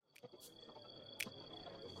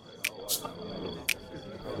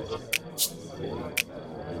Hi,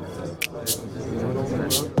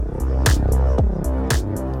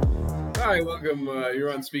 welcome.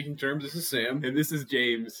 You're on Speaking Terms. This is Sam. And this is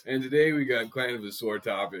James. And today we got kind of a sore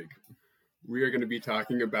topic. We are going to be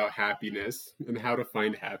talking about happiness and how to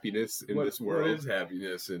find happiness in this world. What is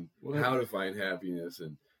happiness and how to find happiness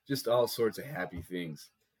and just all sorts of happy things.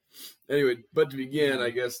 Anyway, but to begin, I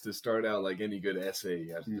guess to start out like any good essay,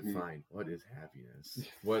 you have to define what is happiness.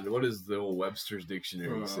 What does the old Webster's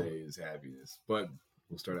dictionary say is happiness? But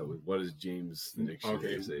we'll start out with what does James the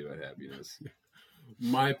dictionary say about happiness?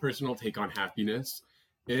 My personal take on happiness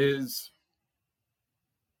is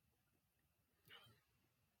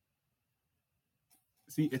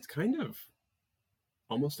it's kind of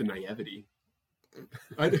almost a naivety.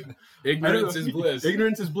 Ignorance is bliss.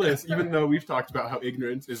 Ignorance is bliss, even though we've talked about how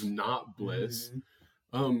ignorance is not bliss.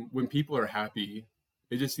 When people are happy,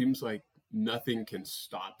 it just seems like nothing can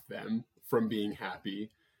stop them from being happy.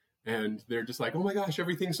 And they're just like, oh my gosh,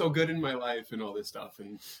 everything's so good in my life and all this stuff.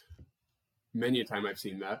 And many a time I've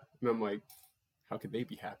seen that. And I'm like, how could they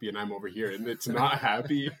be happy? And I'm over here and it's not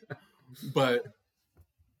happy. But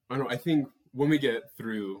I don't know. I think when we get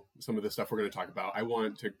through some of the stuff we're going to talk about, I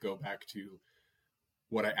want to go back to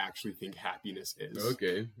what I actually think happiness is.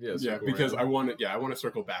 Okay. Yes. Yeah, because I want to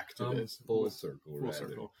circle back to this. Full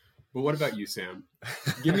circle. But what about you, Sam?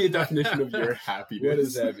 Give me a definition of your happiness. What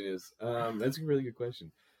is happiness? That's a really good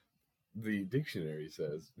question. The dictionary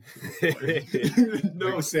says.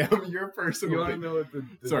 No, Sam, your personal. You want to know what the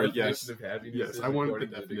definition of happiness is? Yes, I want the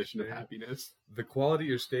definition of happiness. The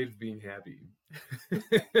quality or state of being happy.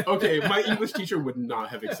 Okay, my English teacher would not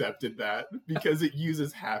have accepted that because it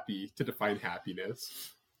uses happy to define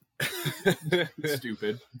happiness.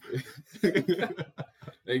 Stupid.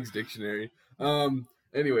 Thanks, dictionary.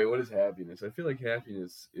 Anyway, what is happiness? I feel like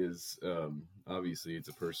happiness is, obviously, it's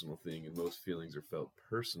a personal thing, and most feelings are felt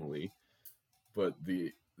personally. But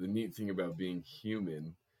the neat thing about being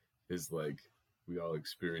human is, like, we all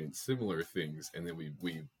experience similar things, and then we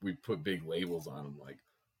put big labels on them, like,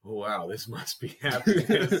 oh, wow, this must be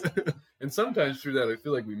happiness. And sometimes through that, I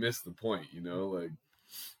feel like we miss the point, you know? Like,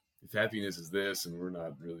 if happiness is this, and we're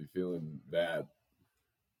not really feeling that,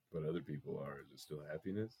 but other people are, is it still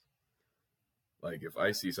happiness? Like, if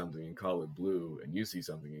I see something and call it blue, and you see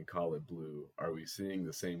something and call it blue, are we seeing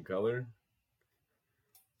the same color?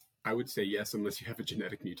 I would say yes, unless you have a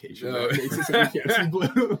genetic mutation that makes it so you can't see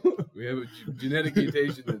blue. We have a genetic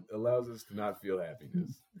mutation that allows us to not feel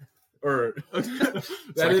happiness. Or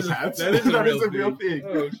that is a real thing.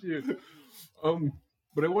 Oh shoot.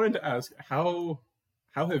 But I wanted to ask, how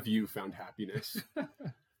have you found happiness?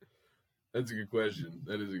 That's a good question.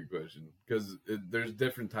 That is a good question. Because there's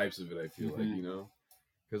different types of it, I feel like, you know?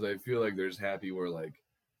 Because I feel like there's happy where, like,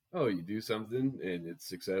 oh, you do something and it's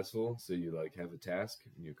successful. So you, like, have a task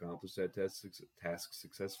and you accomplish that task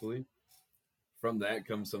successfully. From that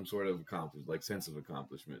comes some sort of sense of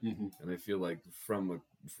accomplishment. And I feel like from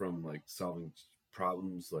like, solving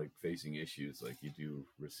problems, like, facing issues, like, you do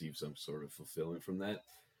receive some sort of fulfillment from that.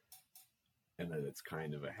 And that it's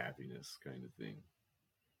kind of a happiness kind of thing.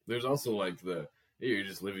 There's also like hey, you're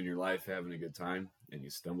just living your life, having a good time, and you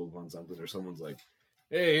stumble upon something, or someone's like,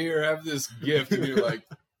 hey, here, have this gift, and you're like,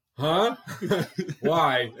 huh?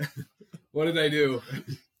 Why? What did I do?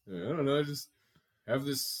 I don't know, I just have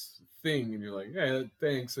this thing, and you're like, hey,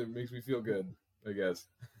 thanks, it makes me feel good, I guess.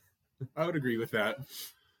 I would agree with that.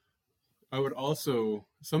 I would also,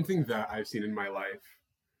 something that I've seen in my life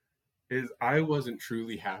is I wasn't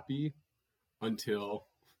truly happy until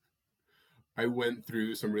I went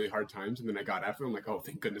through some really hard times, and then I got after it. I'm like, oh,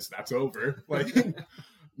 thank goodness that's over. Like,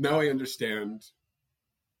 now I understand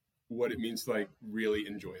what it means to, like, really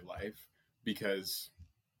enjoy life, because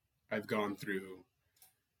I've gone through,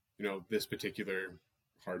 you know, this particular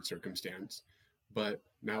hard circumstance, but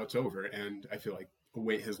now it's over, and I feel like a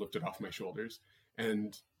weight has lifted off my shoulders,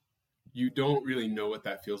 and you don't really know what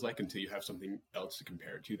that feels like until you have something else to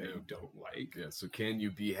compare it to that you don't like. Yeah, so can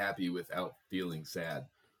you be happy without feeling sad?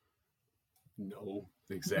 No.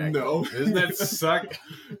 Exactly. No. Doesn't that suck?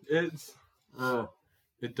 It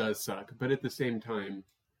does suck. But at the same time,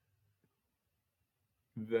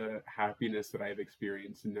 the happiness that I've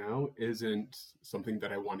experienced now isn't something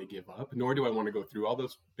that I want to give up, nor do I want to go through all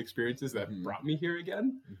those experiences that brought me here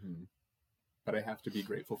again. But I have to be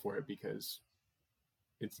grateful for it because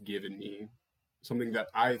it's given me something that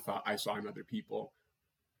I thought I saw in other people.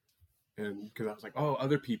 And because I was like, oh,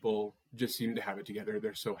 other people just seem to have it together.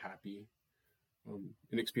 They're so happy.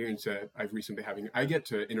 An experience that I've recently having, I get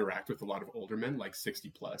to interact with a lot of older men, like 60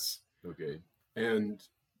 plus. Okay. And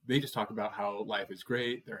they just talk about how life is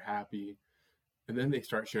great. They're happy. And then they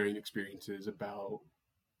start sharing experiences about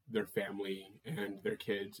their family and their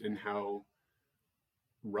kids and how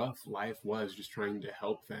rough life was, just trying to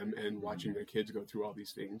help them and watching their kids go through all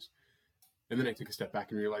these things. And then I took a step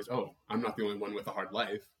back and realized, oh, I'm not the only one with a hard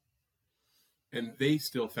life. And they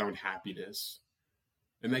still found happiness.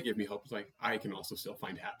 And that gave me hope. It's like, I can also still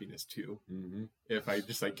find happiness too, if I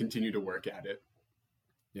just like continue to work at it.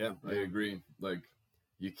 Yeah, I agree. Like,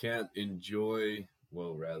 you can't enjoy,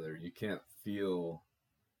 well, rather, you can't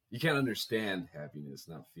understand happiness,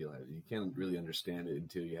 not feel happy. You can't really understand it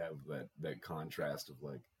until you have that contrast of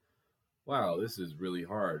like, wow, this is really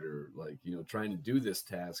hard, or like, trying to do this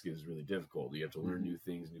task is really difficult. You have to learn new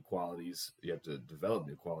things, new qualities. You have to develop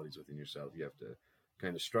new qualities within yourself. You have to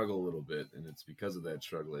kind of struggle a little bit, and it's because of that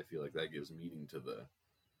struggle, I feel like that gives meaning to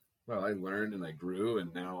I learned and I grew,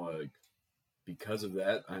 and now because of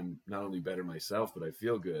that, I'm not only better myself, but I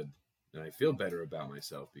feel good, and I feel better about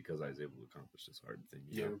myself because I was able to accomplish this hard thing.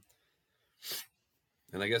 You know?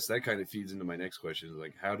 And I guess that kind of feeds into my next question, is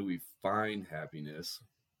like, how do we find happiness?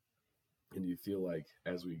 And do you feel like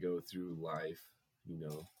as we go through life,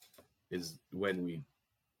 is when we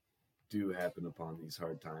do happen upon these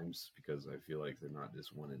hard times? Because I feel like they're not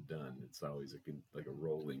just one and done. It's always like a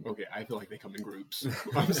rolling. Okay, I feel like they come in groups.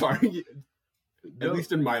 I'm sorry. At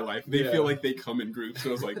least in my life, they feel like they come in groups. So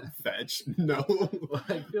I was like, fetch. No. Well,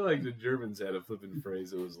 I feel like the Germans had a flippant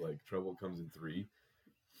phrase. It was like, trouble comes in three.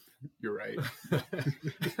 You're right.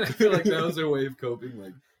 I feel like that was their way of coping.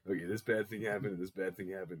 Like, okay, this bad thing happened and this bad thing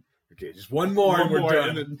happened. Okay, just one more and we're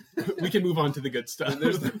done. And then we can move on to the good stuff. And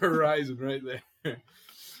there's the horizon right there.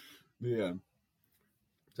 Yeah.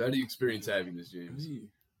 So how do you experience happiness, James?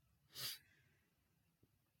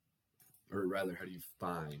 Or rather, how do you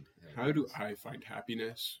find happiness? How do I find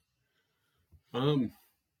happiness? All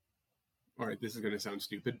right, this is going to sound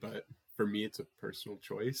stupid, but for me, it's a personal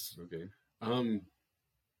choice. Okay.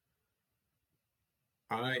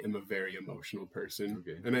 I am a very emotional person,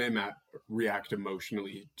 okay. And I react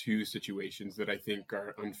emotionally to situations that I think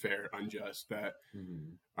are unfair, unjust, that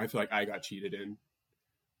I feel like I got cheated in.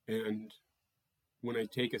 And when I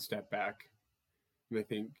take a step back and I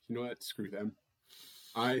think, you know what, screw them.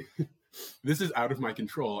 This is out of my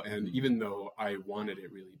control. And even though I wanted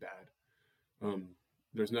it really bad,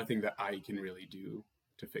 there's nothing that I can really do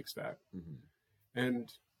to fix that.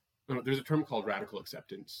 And there's a term called radical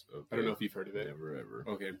acceptance. Okay. I don't know if you've heard of it. Never, ever.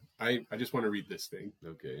 Okay. I just want to read this thing.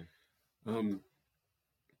 Okay.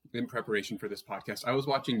 In preparation for this podcast, I was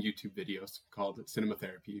watching YouTube videos called Cinema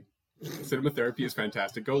Therapy. Cinema Therapy is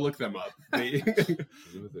fantastic. Go look them up.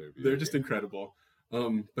 They're just incredible.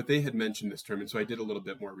 But they had mentioned this term, and so I did a little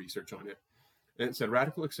bit more research on it. And it said,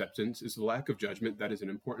 radical acceptance is the lack of judgment that is an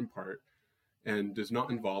important part and does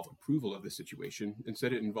not involve approval of the situation.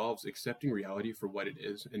 Instead, it involves accepting reality for what it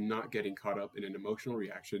is and not getting caught up in an emotional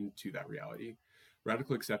reaction to that reality.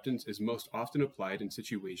 Radical acceptance is most often applied in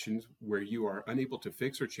situations where you are unable to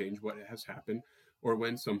fix or change what has happened, or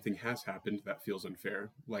when something has happened that feels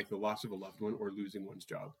unfair, like the loss of a loved one or losing one's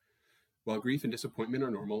job. While grief and disappointment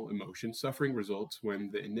are normal emotions, suffering results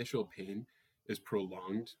when the initial pain is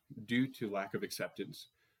prolonged due to lack of acceptance.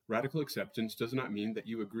 Radical acceptance does not mean that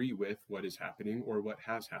you agree with what is happening or what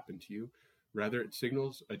has happened to you. Rather, it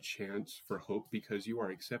signals a chance for hope because you are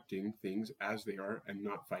accepting things as they are and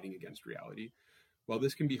not fighting against reality. While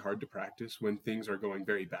this can be hard to practice when things are going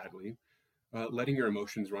very badly, letting your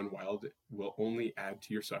emotions run wild will only add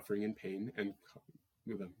to your suffering and pain, and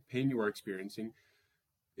the pain you are experiencing.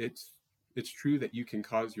 It's true that you can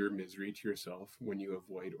cause your misery to yourself when you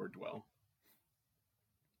avoid or dwell.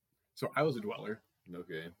 So I was a dweller.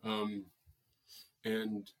 Okay.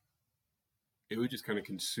 And it would just kind of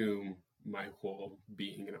consume my whole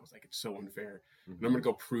being, and I was like, it's so unfair. And I'm going to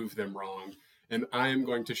go prove them wrong, and I am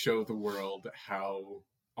going to show the world how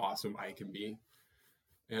awesome I can be.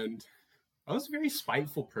 And I was a very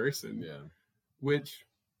spiteful person. Yeah. Which,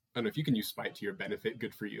 I don't know, if you can use spite to your benefit,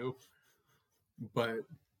 good for you. But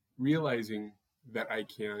realizing that I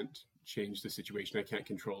can't change the situation, I can't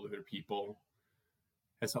control other people,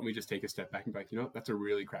 has helped me just take a step back and be like, that's a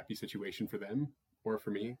really crappy situation for them or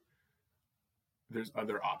for me. There's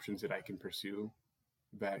other options that I can pursue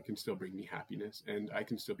that can still bring me happiness, and I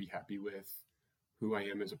can still be happy with who I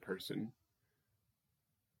am as a person.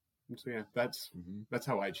 And so yeah, that's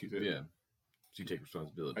how I choose it. Yeah. So you take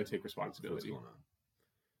responsibility. I take responsibility. What's going on?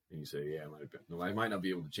 And you say, yeah, I might not be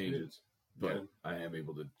able to change it, but I am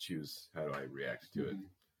able to choose how do I react to it.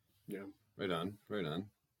 Yeah. Right on.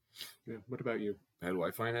 Yeah. What about you? How do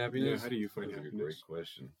I find happiness? Yeah, how do you find That's happiness? A great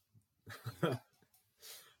question.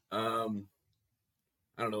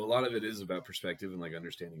 I don't know. A lot of it is about perspective and like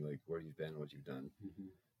understanding like where you've been, what you've done.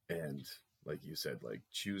 And like you said, like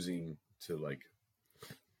choosing to like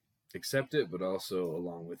accept it, but also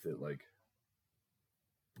along with it, like,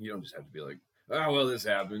 you don't just have to be like, oh, well, this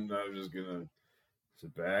happened. I'm just going to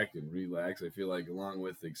sit back and relax. I feel like along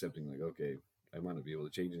with accepting, like, okay, I might not be able to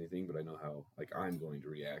change anything, but I know how, like, I'm going to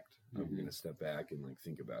react. I'm going to step back and, like,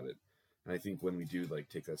 think about it. And I think when we do, like,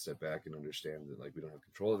 take that step back and understand that, like, we don't have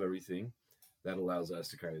control of everything, that allows us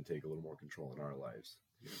to kind of take a little more control in our lives.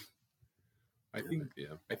 I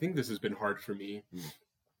think this has been hard for me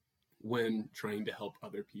when trying to help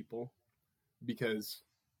other people, because,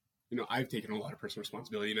 you know, I've taken a lot of personal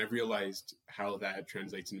responsibility, and I've realized how that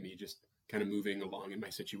translates into me just kind of moving along in my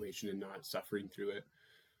situation and not suffering through it.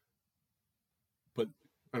 But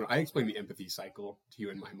I don't know, I explain the empathy cycle to you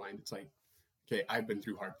in my mind. It's like, okay, I've been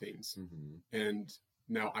through hard things, and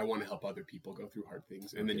now I want to help other people go through hard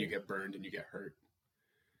things. And then you get burned and you get hurt.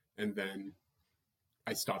 And then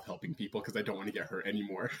I stop helping people because I don't want to get hurt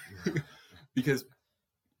anymore. Because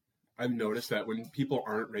I've noticed that when people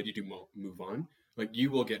aren't ready to move on, like,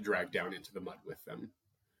 you will get dragged down into the mud with them.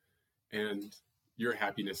 And your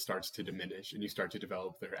happiness starts to diminish, and you start to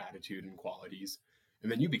develop their attitude and qualities.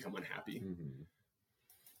 And then you become unhappy.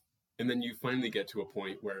 And then you finally get to a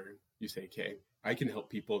point where you say, okay, I can help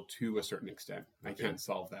people to a certain extent. I can't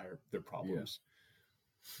solve their problems.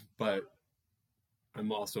 But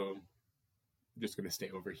I'm also just going to stay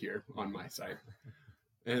over here on my side.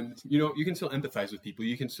 And, you know, you can still empathize with people.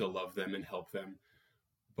 You can still love them and help them.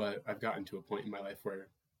 But I've gotten to a point in my life where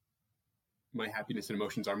my happiness and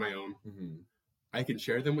emotions are my own. I can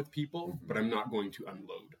share them with people, but I'm not going to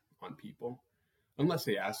unload on people. Unless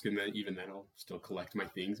they ask, and then even then I'll still collect my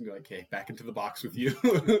things and be like, hey, back into the box with you.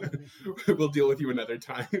 We'll deal with you another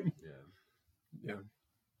time. Yeah.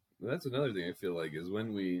 That's another thing I feel like is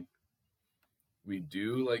when we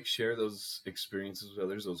do, like, share those experiences with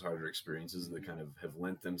others, those harder experiences that kind of have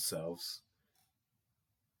lent themselves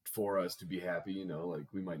for us to be happy, you know, like,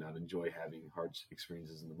 we might not enjoy having hard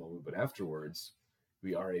experiences in the moment, but afterwards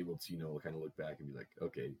we are able to, you know, kind of look back and be like,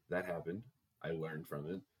 okay, that happened. I learned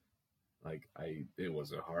from it. Like, it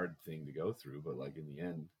was a hard thing to go through, but, like, in the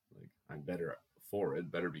end, like, I'm better for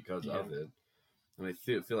it, better because of it. And I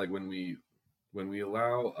feel like when we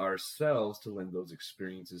allow ourselves to lend those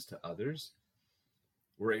experiences to others,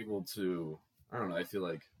 we're able to, I don't know, I feel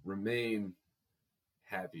like remain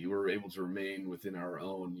happy. We're able to remain within our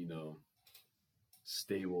own, you know,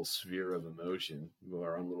 stable sphere of emotion,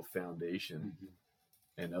 our own little foundation,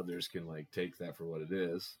 and others can, like, take that for what it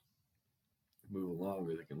is, move along,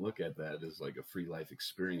 or they can look at that as like a free life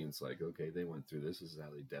experience. Like, okay, they went through this. This is how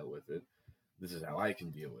they dealt with it. This is how I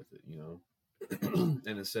can deal with it, you know?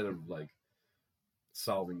 And instead of, like,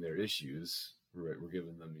 solving their issues, we're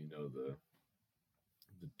giving them, you know, the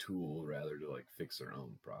tool rather to, like, fix their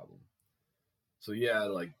own problem. So yeah,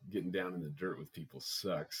 like, getting down in the dirt with people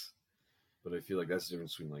sucks, but I feel like that's the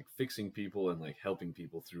difference between, like, fixing people and, like, helping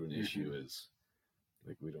people through an issue is,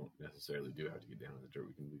 like, we don't necessarily do have to get down in the dirt.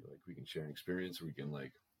 We can be like, we can share an experience, or we can,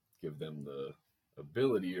 like, give them the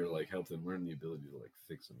ability, or, like, help them learn the ability to, like,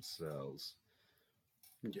 fix themselves.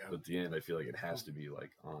 But at the end, I feel like it has to be,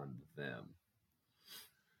 like, on them.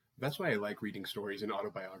 That's why I like reading stories and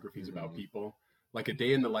autobiographies about people. Like A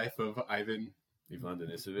Day in the Life of Ivan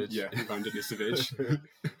Denisovich. Yeah, Ivan Denisovich.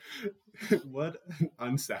 What an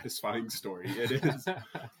unsatisfying story it is.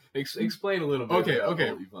 Explain a little bit. Okay.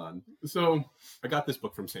 Ivan. So I got this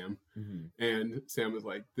book from Sam, and Sam was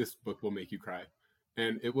like, this book will make you cry.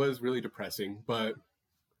 And it was really depressing, but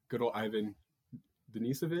good old Ivan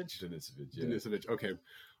Denisovich? Denisovich, okay.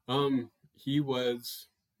 He was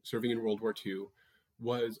serving in World War II,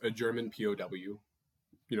 was a German POW.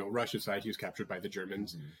 You know, Russia's side, he was captured by the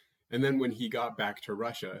Germans. And then when he got back to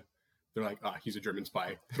Russia, they're like, he's a German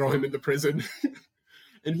spy. Throw him in the prison.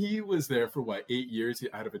 And he was there for, 8 years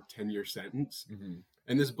out of a 10-year sentence.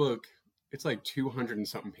 And this book, it's like 200 and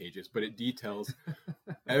something pages, but it details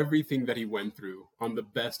everything that he went through on the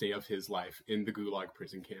best day of his life in the Gulag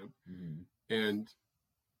prison camp. And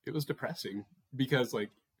it was depressing because,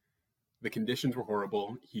 like, the conditions were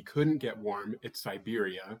horrible. He couldn't get warm. It's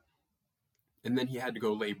Siberia. And then he had to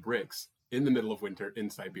go lay bricks in the middle of winter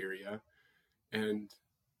in Siberia. And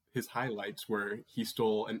his highlights were he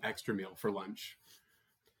stole an extra meal for lunch.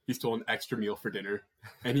 He stole an extra meal for dinner.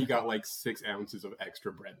 And he got like 6 ounces of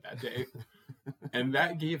extra bread that day. And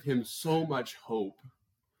that gave him so much hope.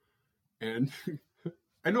 And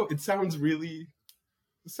I know it sounds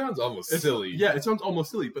almost silly. Yeah, it sounds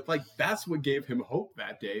almost silly. But, like, that's what gave him hope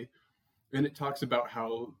that day. And it talks about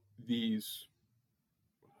how these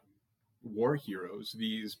war heroes,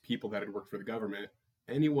 these people that had worked for the government,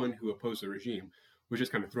 anyone who opposed the regime was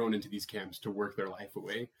just kind of thrown into these camps to work their life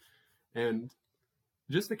away. And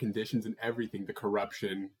just the conditions and everything, the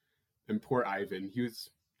corruption, And poor Ivan, he was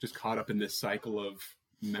just caught up in this cycle of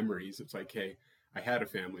memories. It's like, hey, I had a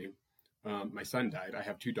family. My son died. I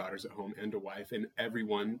have 2 daughters at home and a wife, and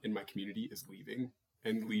everyone in my community is leaving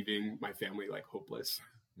my family like hopeless.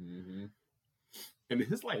 Mm-hmm. And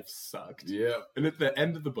his life sucked. Yeah. And at the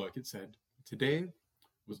end of the book, it said, today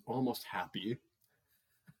was almost happy.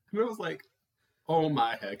 And I was like, oh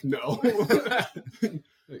my heck, no.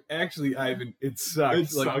 Actually, Ivan, it sucked. It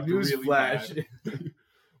sucked news really flash. bad.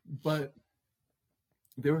 But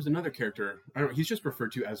there was another character. I don't know. He's just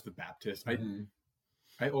referred to as the Baptist. Mm-hmm.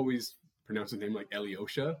 I always pronounce his name like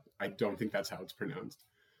Elisha. I don't think that's how it's pronounced.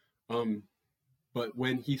 But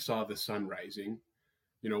when he saw the sun rising,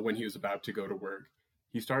 when he was about to go to work,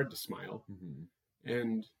 he started to smile. Mm-hmm.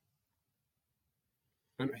 And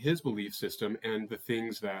his belief system and the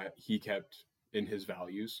things that he kept in his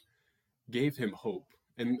values gave him hope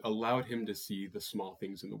and allowed him to see the small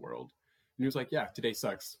things in the world. And he was like, yeah, today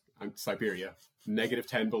sucks. I'm Siberia,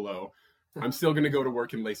 -10 below. I'm still going to go to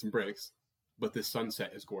work and lay some bricks, but this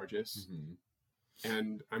sunset is gorgeous. Mm-hmm.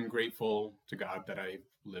 And I'm grateful to God that I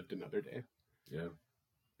lived another day. Yeah.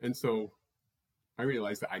 And so I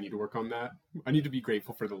realized that I need to work on that. I need to be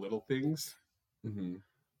grateful for the little things, Mm-hmm.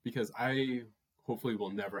 because I hopefully will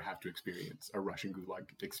never have to experience a Russian gulag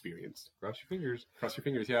experience. Cross your fingers. Cross your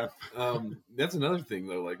fingers, yeah. That's another thing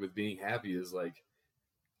though, like with being happy is like,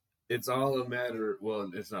 it's all a matter, well,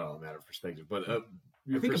 it's not all a matter of perspective, but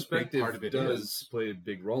your I think perspective part of it does play a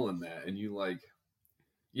big role in that. And you like,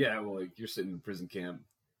 yeah, well, like you're sitting in prison camp,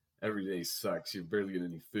 every day sucks. You barely get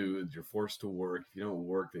any food. You're forced to work. If you don't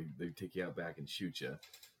work, they take you out back and shoot you.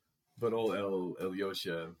 But old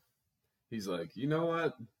Elisha, he's like, you know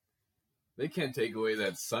what? They can't take away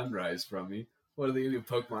that sunrise from me. What are they going to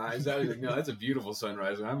poke my eyes out? He's like, no, that's a beautiful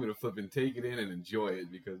sunrise, and I'm going to flip and take it in and enjoy it,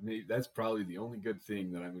 because maybe that's probably the only good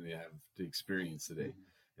thing that I'm going to have to experience today.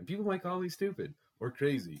 Mm-hmm. And people might call me stupid or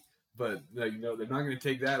crazy, but they're not going to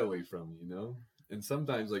take that away from me, And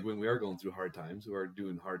sometimes, like when we are going through hard times, we are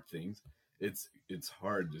doing hard things, it's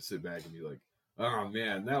hard to sit back and be like, oh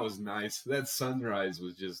man, that was nice. That sunrise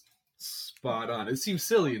was just spot on. It seems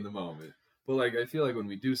silly in the moment, but like I feel like when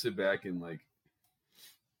we do sit back and like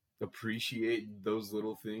appreciate those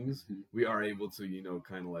little things, mm-hmm. we are able to,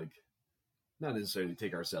 kind of like not necessarily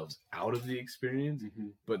take ourselves out of the experience, mm-hmm.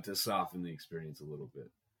 but to soften the experience a little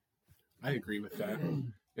bit. I agree with that.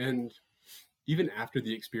 And even after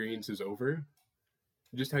the experience is over,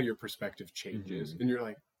 just how your perspective changes. Mm-hmm. And you're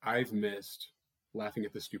like, I've missed laughing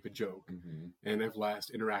at the stupid joke. Mm-hmm. And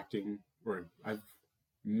I've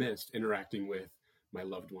missed interacting with my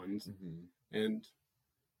loved ones. Mm-hmm. And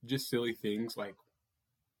just silly things like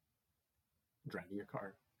driving a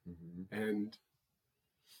car. Mm-hmm. And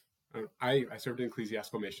I served in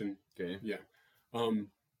ecclesiastical mission. Okay. Yeah.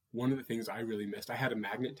 One of the things I really missed, I had a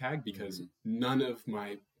magnet tag because mm-hmm. none of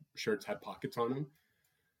my shirts had pockets on them.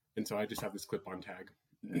 And so I just have this clip-on tag.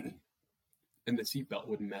 And the seatbelt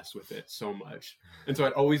would mess with it so much. And so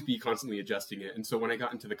I'd always be constantly adjusting it. And so when I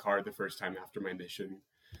got into the car the first time after my mission,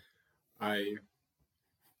 I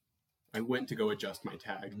went to go adjust my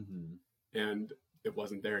tag. Mm-hmm. And it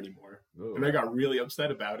wasn't there anymore. Oh. And I got really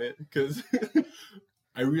upset about it because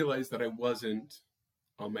I realized that I wasn't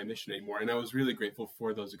on my mission anymore. And I was really grateful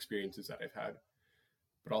for those experiences that I've had,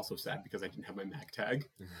 but also sad because I didn't have my mag tag,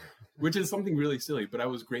 which is something really silly. But I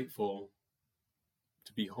was grateful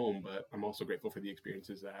to be home, but I'm also grateful for the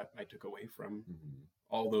experiences that I took away from mm-hmm.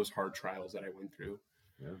 all those hard trials that I went through.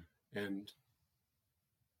 Yeah. And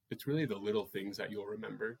it's really the little things that you'll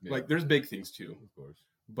remember. Yeah. Like there's big things too, of course,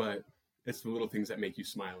 but it's the little things that make you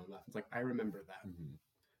smile and laugh. It's like, I remember that.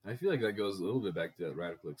 Mm-hmm. I feel like that goes a little bit back to that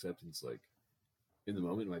radical acceptance. Like in the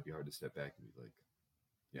moment, it might be hard to step back and be like,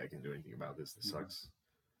 yeah, I can't do anything about this. This mm-hmm. sucks.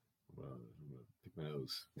 Well, I'm going to pick my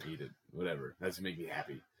nose, eat it, whatever. That's to make me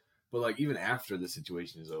happy. But like even after the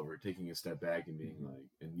situation is over, taking a step back and being like,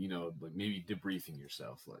 and like maybe debriefing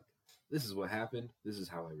yourself, like this is what happened. This is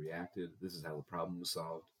how I reacted. This is how the problem was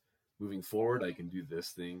solved. Moving forward, I can do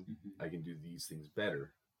this thing. Mm-hmm. I can do these things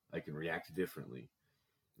better. I can react differently,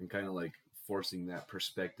 and kind of like forcing that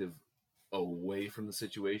perspective away from the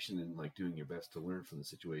situation and like doing your best to learn from the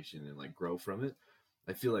situation and like grow from it.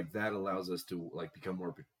 I feel like that allows us to like become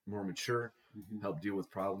more mature, mm-hmm. help deal with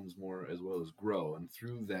problems more, as well as grow. And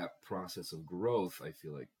through that process of growth, I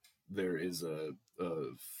feel like there is a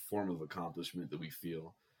form of accomplishment that we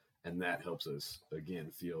feel, and that helps us again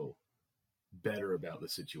feel better about the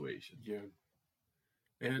situation. Yeah.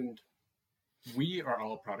 And we are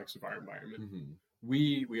all products of our environment. Mm-hmm.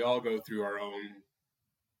 We all go through our own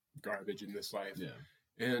garbage in this life. Yeah.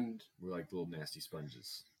 And we're like little nasty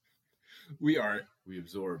sponges. We are. We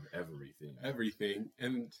absorb everything. Everything.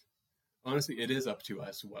 And honestly, it is up to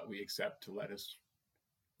us what we accept to let us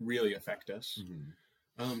really affect us.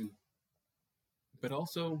 Um, but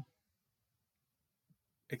also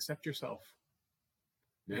accept yourself.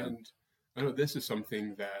 Yeah. And I know this is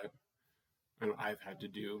something that I know I've had to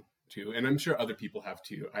do too, and I'm sure other people have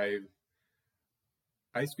too.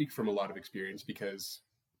 I speak from a lot of experience because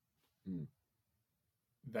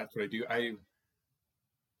that's what I do.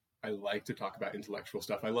 I like to talk about intellectual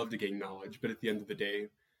stuff. I love to gain knowledge, but at the end of the day,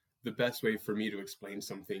 the best way for me to explain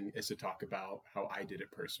something is to talk about how I did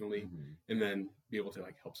it personally, and then be able to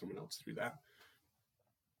like help someone else through that.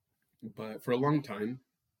 But for a long time,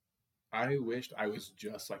 I wished I was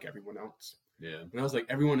just like everyone else. Yeah. And I was like,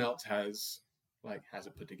 everyone else has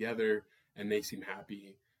it put together and they seem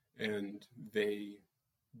happy and they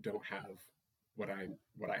don't have what I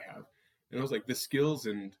have. And I was like, the skills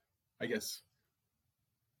and I guess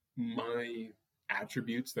my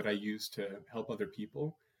attributes that I use to help other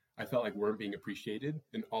people, I felt like weren't being appreciated.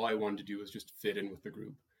 And all I wanted to do was just fit in with the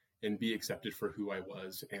group and be accepted for who I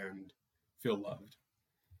was and feel loved.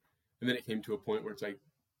 And then it came to a point where it's like,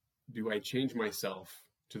 do I change myself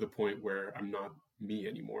to the point where I'm not me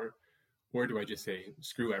anymore? Or do I just say,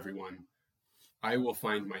 screw everyone, I will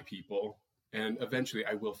find my people, and eventually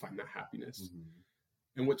I will find that happiness.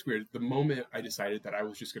 And what's weird, the moment I decided that I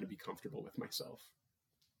was just going to be comfortable with myself,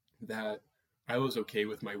 that I was okay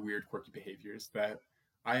with my weird, quirky behaviors, that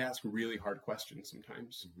I ask really hard questions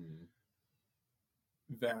sometimes,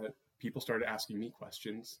 that people started asking me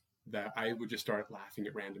questions, that I would just start laughing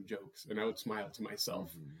at random jokes, and I would smile to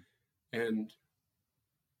myself. And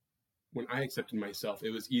when I accepted myself,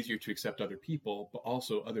 it was easier to accept other people, but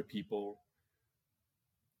also other people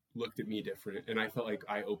looked at me different. And I felt like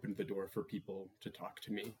I opened the door for people to talk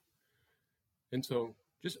to me. And so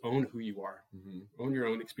just own who you are, own your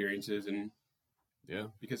own experiences. And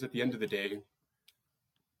because at the end of the day,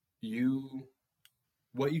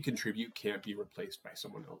 what you contribute can't be replaced by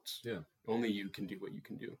someone else. Yeah. Only you can do what you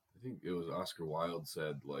can do. I think it was Oscar Wilde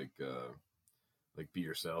said, like be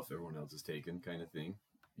yourself, everyone else is taken kind of thing.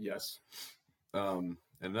 Yes.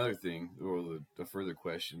 Another thing, or the further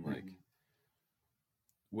question, like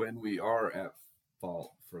when we are at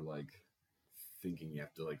fault for like thinking you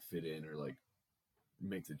have to like fit in or like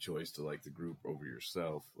make the choice to like the group over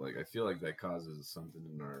yourself, like I feel like that causes something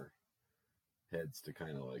in our heads to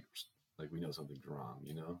kind of like we know something's wrong,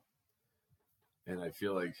 you know? And I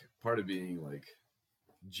feel like part of being like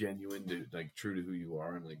genuine to like true to who you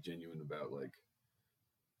are and like genuine about like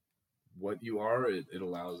what you are, it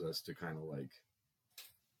allows us to kind of like,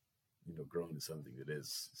 you know, grow into something that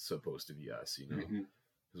is supposed to be us, you know?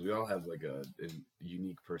 Because we all have like a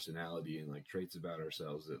unique personality and like traits about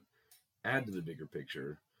ourselves that add to the bigger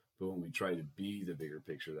picture. But when we try to be the bigger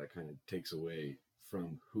picture, that kind of takes away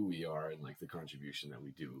from who we are and like the contribution that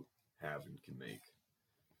we do have and can make.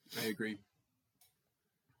 I agree.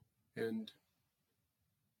 And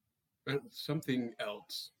something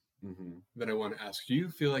else that I want to ask, do you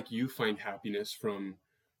feel like you find happiness from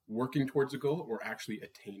working towards a goal or actually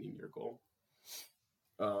attaining your goal?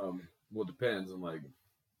 Well, it depends on like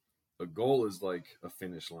a goal is like a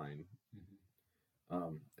finish line.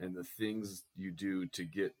 And the things you do to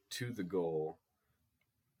get to the goal,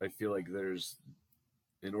 I feel like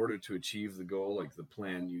in order to achieve the goal, like the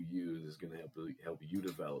plan you use is going to help you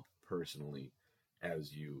develop personally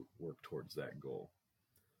as you work towards that goal.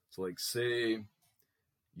 So like say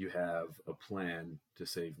you have a plan to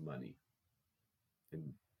save money.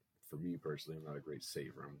 And for me personally, I'm not a great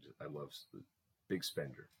saver. I love big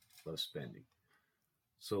spender, love spending.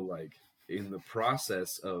 So like in the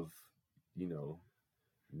process of, you know,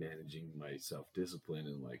 managing my self-discipline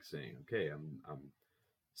and like saying, okay, I'm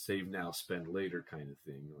save now, spend later kind of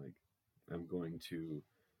thing. Like I'm going to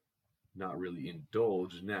not really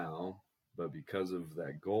indulge now, but because of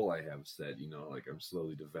that goal I have set, you know, like I'm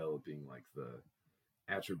slowly developing like the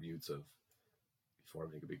attributes of before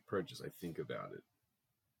I make a big purchase, I think about it.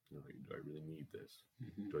 You know, do I really need this?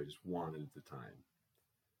 Do I just want it at the time?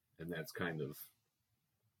 And that's kind of,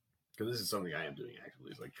 because this is something I am doing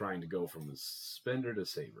actively, is like trying to go from a spender to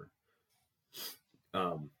saver.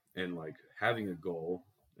 And like having a goal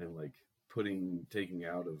and like taking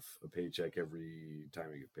out of a paycheck every time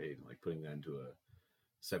I get paid and like putting that into a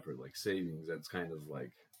separate like savings, that's kind of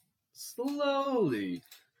like slowly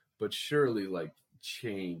but surely like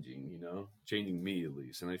changing me at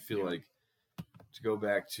least. And I feel like to go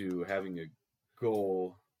back to having a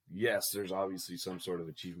goal, yes, there's obviously some sort of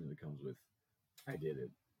achievement that comes with I did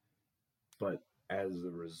it, but as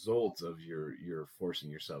a result of you're forcing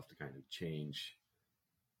yourself to kind of change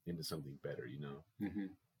into something better, you know.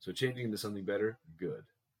 So changing into something better, good,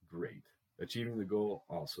 great. Achieving the goal,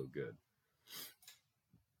 also good.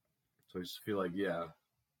 So I just feel like, yeah,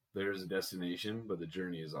 there is a destination, but the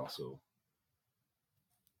journey is also.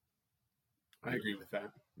 I agree with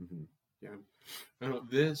that. Mm-hmm. Yeah. I don't know,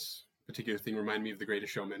 this particular thing reminded me of The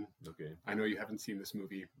Greatest Showman. Okay. I know you haven't seen this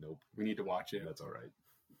movie. Nope. We need to watch it. That's all right.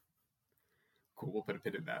 Cool. We'll put a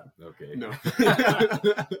pin in that. Okay. No.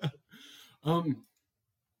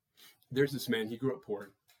 There's this man. He grew up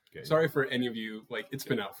poor. Okay. Sorry for any of you. Like, it's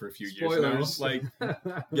been out for a few Spoilers. years now. Like,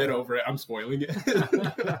 get over it. I'm spoiling it.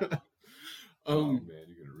 Oh man,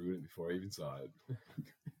 you're gonna ruin it before I even saw it.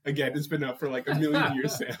 Again, it's been out for like a million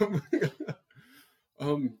years, Sam.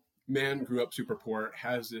 Man grew up super poor,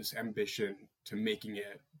 has this ambition to making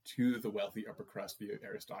it to the wealthy upper crust, the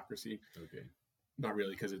aristocracy. Okay. Not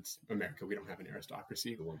really, because it's America. We don't have an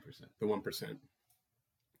aristocracy. The 1%. The 1%.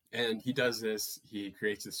 And he does this. He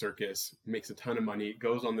creates a circus, makes a ton of money,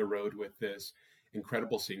 goes on the road with this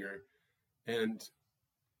incredible singer, and,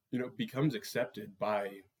 you know, becomes accepted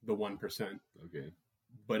by the 1%. Okay.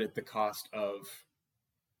 But at the cost of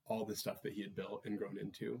all the stuff that he had built and grown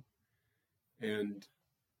into. And,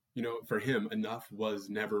 you know, for him, enough was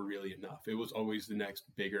never really enough. It was always the next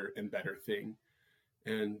bigger and better thing.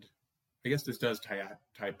 And I guess this does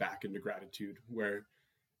tie back into gratitude, where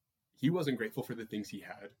he wasn't grateful for the things he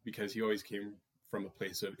had because he always came from a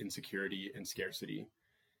place of insecurity and scarcity.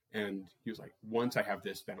 And he was like, once I have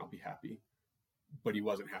this, then I'll be happy. But he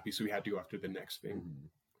wasn't happy, so he had to go after the next thing. Mm-hmm.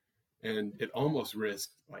 And it almost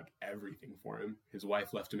risked like everything for him. His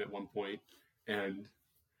wife left him at one point, and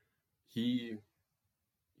he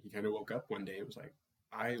kind of woke up one day and was like,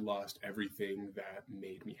 I lost everything that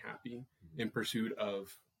made me happy in pursuit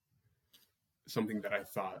of something that I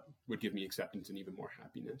thought would give me acceptance and even more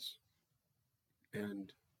happiness.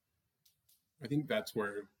 And I think that's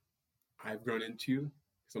where I've grown into,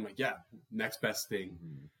 because I'm like, yeah, next best thing.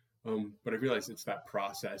 Mm-hmm. But I realize it's that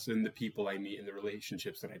process and the people I meet and the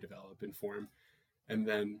relationships that I develop and form. And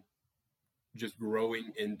then just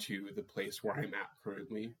growing into the place where I'm at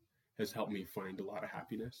currently has helped me find a lot of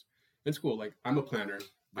happiness. In school, like, I'm a planner.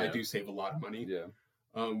 Yeah. I do save a lot of money. Yeah.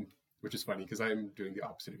 Which is funny because I'm doing the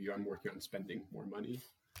opposite of you. I'm working on spending more money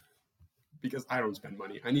because I don't spend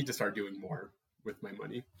money. I need to start doing more with my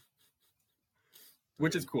money,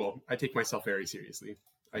 which is cool. I take myself very seriously.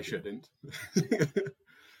 I shouldn't.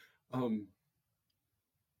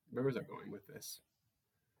 Where was I going with this?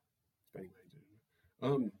 Spending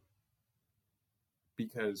money.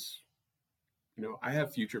 Because, you know, I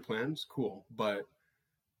have future plans, cool, but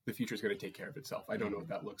the future is going to take care of itself. I don't know what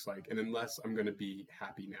that looks like. And unless I'm going to be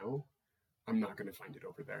happy now, I'm not going to find it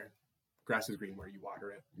over there. Grass is green where you water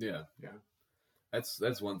it. Yeah. Yeah.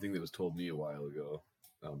 That's one thing that was told me a while ago,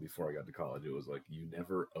 before I got to college. It was like, you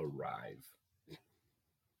never arrive.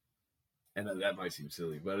 And that might seem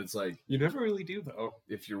silly, but it's like, You never really do, though.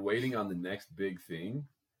 if you're waiting on the next big thing,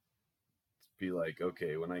 be like,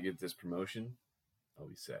 okay, when I get this promotion, I'll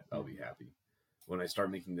be set. I'll be happy. When I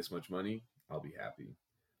start making this much money, I'll be happy.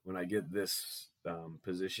 When I get this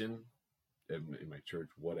position in my church,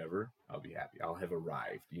 whatever, I'll be happy. I'll have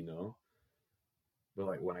arrived, you know? But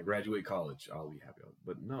like, when I graduate college, I'll be happy.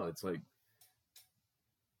 But no, it's like,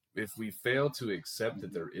 if we fail to accept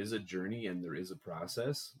that there is a journey and there is a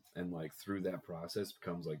process, and like through that process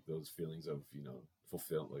becomes like those feelings of, you know,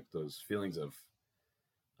 fulfillment, like those feelings of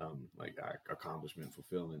like accomplishment,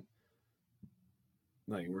 fulfillment.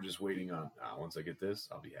 Like, we're just waiting on, once I get this,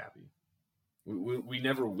 I'll be happy. We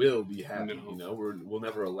never will be happy, No. you know? We'll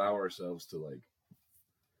never allow ourselves to like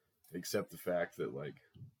accept the fact that like,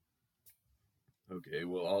 okay,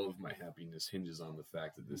 well, all of my happiness hinges on the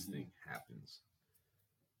fact that this thing happens.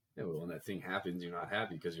 Yeah, well, when that thing happens, you're not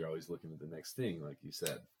happy because you're always looking at the next thing, like you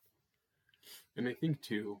said. And I think,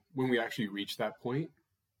 too, when we actually reach that point,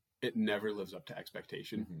 it never lives up to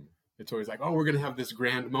expectation. Mm-hmm. It's always like, oh, we're going to have this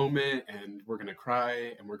grand moment and we're going to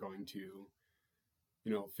cry and we're going to,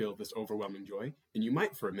 you know, feel this overwhelming joy. And you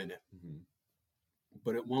might for a minute, Mm-hmm.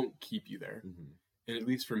 but it won't keep you there. Mm-hmm. And at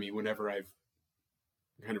least for me, whenever I've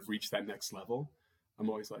kind of reached that next level, I'm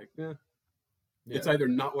always like, yeah. It's either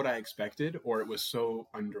not what I expected or it was so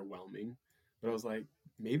underwhelming. But I was like,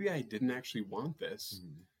 maybe I didn't actually want this.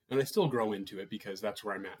 Mm-hmm. And I still grow into it because that's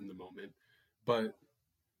where I'm at in the moment. But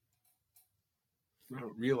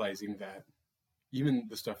realizing that even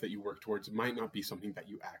the stuff that you work towards might not be something that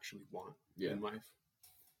you actually want in life.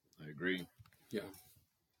 I agree. Yeah.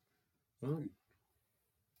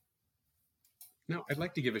 Now, I'd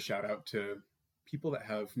like to give a shout out to people that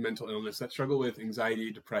have mental illness, that struggle with anxiety,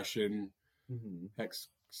 depression,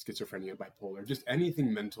 schizophrenia, bipolar, just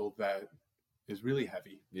anything mental that is really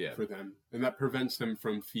heavy Yeah. for them, and that prevents them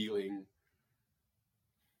from feeling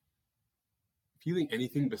feeling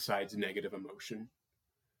anything besides negative emotion.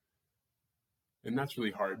 And that's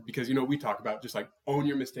really hard because, you know, we talk about just like own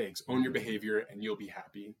your mistakes, own your behavior, and you'll be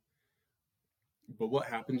happy. But what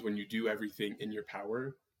happens when you do everything in your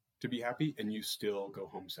power to be happy and you still go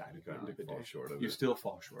home sad at the end of the day? You still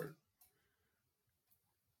fall short.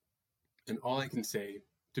 And all I can say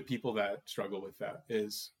to people that struggle with that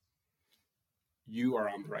is you are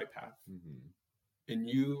on the right path. And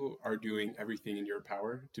you are doing everything in your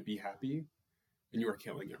power to be happy, and you are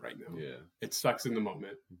killing it right now. Yeah. It sucks in the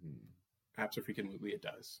moment. Absolutely it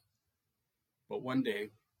does. But one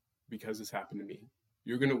day, because this happened to me,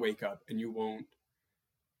 you're going to wake up and you won't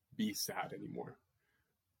be sad anymore.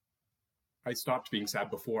 I stopped being sad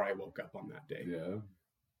before I woke up on that day. Yeah.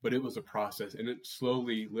 But it was a process, and it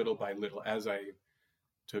slowly, little by little, as I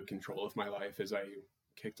took control of my life, as I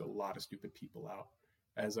kicked a lot of stupid people out,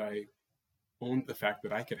 as I owned the fact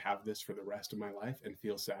that I could have this for the rest of my life and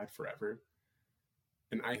feel sad forever.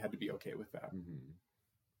 And I had to be okay with that.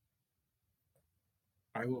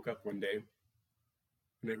 I woke up one day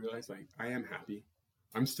and I realized, like, I am happy.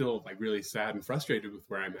 I'm still like really sad and frustrated with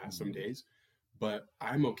where I'm at some days, but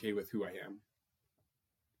I'm okay with who I am.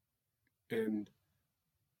 And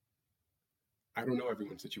I don't know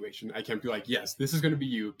everyone's situation. I can't be like, yes, this is going to be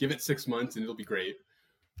you. Give it 6 months and it'll be great.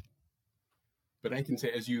 But I can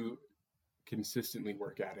say, as you consistently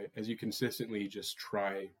work at it, as you consistently just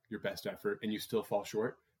try your best effort and you still fall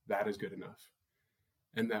short, that is good enough.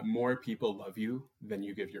 And that more people love you than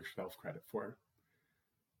you give yourself credit for.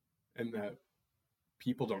 And that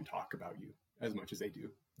people don't talk about you as much as they do.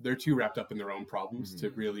 They're too wrapped up in their own problems to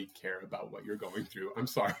really care about what you're going through. I'm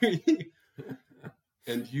sorry.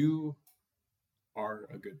 And you are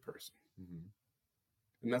a good person.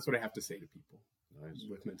 And that's what I have to say to people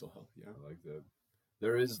with mental health. Yeah, I like that.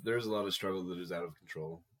 There's a lot of struggle that is out of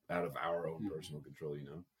control, out of our own personal control, you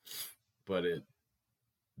know. But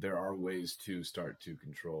there are ways to start to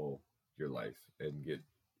control your life and get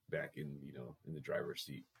back in, you know, in the driver's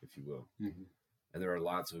seat, if you will. And there are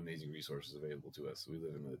lots of amazing resources available to us. We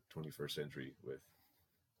live in the 21st century with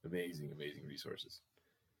amazing, amazing resources.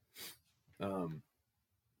 One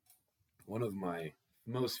of my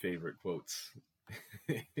most favorite quotes.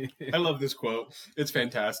 I love this quote. It's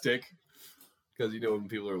fantastic. Because, you know, when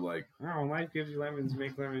people are like, oh, life gives you lemons,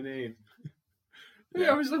 make lemonade. Yeah.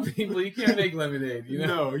 There are some people, you can't make lemonade, you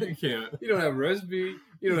know? No, you can't. You don't have a recipe,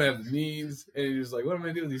 you don't have the means, and you're just like, what am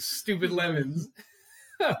I doing with these stupid lemons?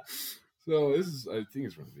 So this is, I think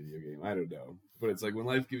it's from a video game, I don't know. But it's like, when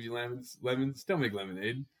life gives you lemons, don't make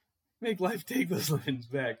lemonade. Make life take those lemons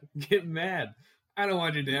back. Get mad. I don't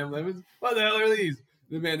want your damn lemons. What the hell are these?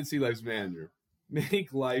 The man to see life's manager.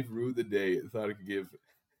 Make life rue the day it thought it could give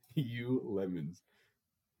you lemons.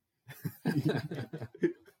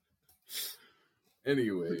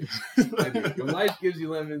 Anyway, when life gives you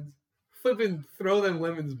lemons, flipping throw them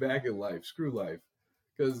lemons back at life. Screw life.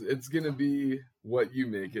 Because it's going to be what you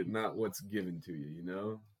make it, not what's given to you, you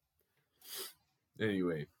know?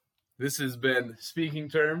 Anyway, this has been Speaking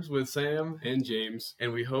Terms with Sam and James.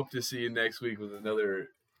 And we hope to see you next week with another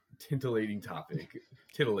titillating topic.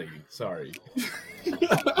 Titillating, sorry.